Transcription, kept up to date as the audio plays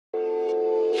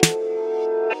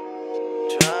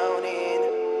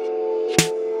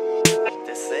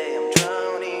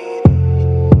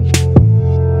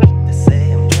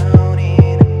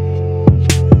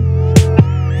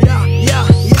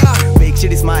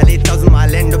smile, 8,000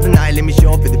 mile end of the night. Let me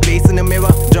show up with the face in the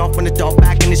mirror. Jump on the top,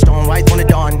 back in the storm, right on the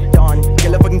dawn.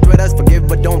 Killer fucking Twitters, forgive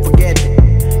but don't forget.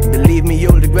 Believe me,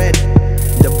 you'll regret.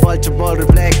 The vulture will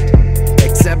reflect.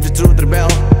 Accept the truth, rebel.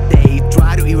 They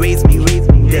try to erase me.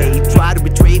 They try to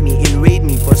betray me, irate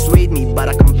me, persuade me, but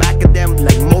I come back at them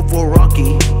like Mofo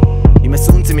Rocky. You may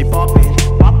soon see me popping.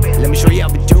 Let me show you how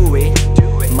we do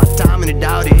it. My time and I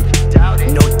doubt it.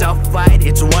 No tough fight,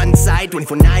 it's one side.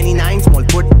 24.99, small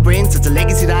footprints, it's a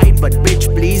legacy ride. But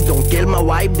bitch, please don't kill my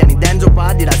wife. Danny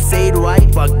Danzopa, did I say it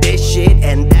right? Fuck this shit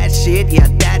and that shit, yeah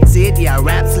that's it. Yeah,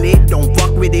 rap's lit, don't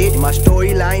fuck with it. My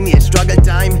storyline, yeah, struggle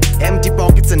time. Empty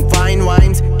pockets and fine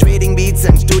wines. Trading beats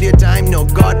and studio time. No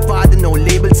godfather, no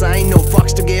label sign, no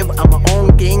fucks to give. I'm my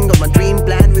own king of my dream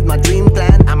plan with my dream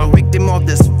plan. I'm a victim of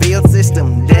this failed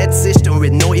system, dead system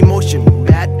with no emotion.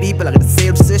 Bad people, I got the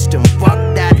same system. Fuck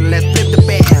that, let's flip the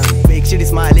pen. Fake shitty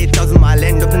smile, 8,000 mile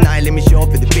end of the night. Let me show up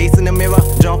with the face in the mirror.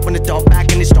 Jump on the top,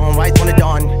 back in the storm, right on the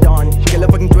dawn. Killer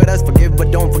fucking Twitters, forgive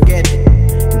but don't forget.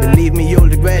 Believe me, you'll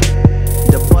regret.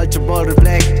 The vulture will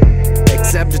reflect.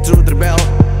 Accept the truth, rebel.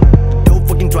 Don't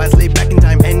fucking try, slave back in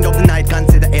time. End of the night, can't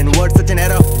say the N-word, such an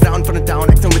error. Down from the town,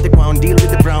 accent with the crown, deal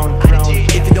with the brown.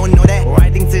 If you don't know that,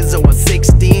 writing since I was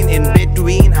 16. In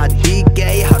between, I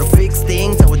decay, how to fix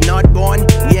things. I was not born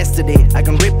yesterday. I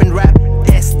can rip and rap,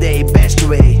 test day, best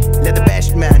way. Let the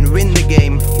best man win the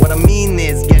game. What I mean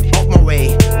is, get off my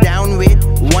way. Down with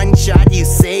one shot, you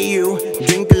say you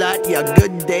drink a lot, yeah,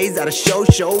 good days at a show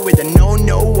with a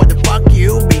no-no. What the fuck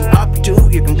you been up to?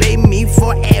 You can blame me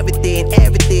for everything.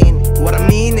 What I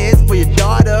mean is for your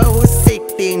daughter who's sick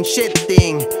thing, shit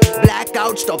thing.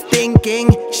 Blackout, stop thinking.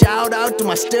 Shout out to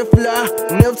my stifler.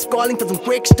 Nerves calling for some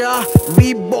quick stir.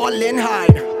 We ballin'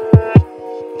 hard.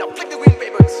 Now flick the green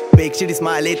papers. Big shitty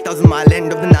smile, 8,000 mile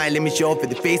end of the night. Let me show up with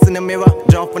the face in the mirror.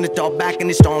 Jump on the top, back in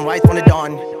the storm, right on the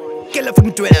dawn. Killer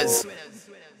fucking Twitters.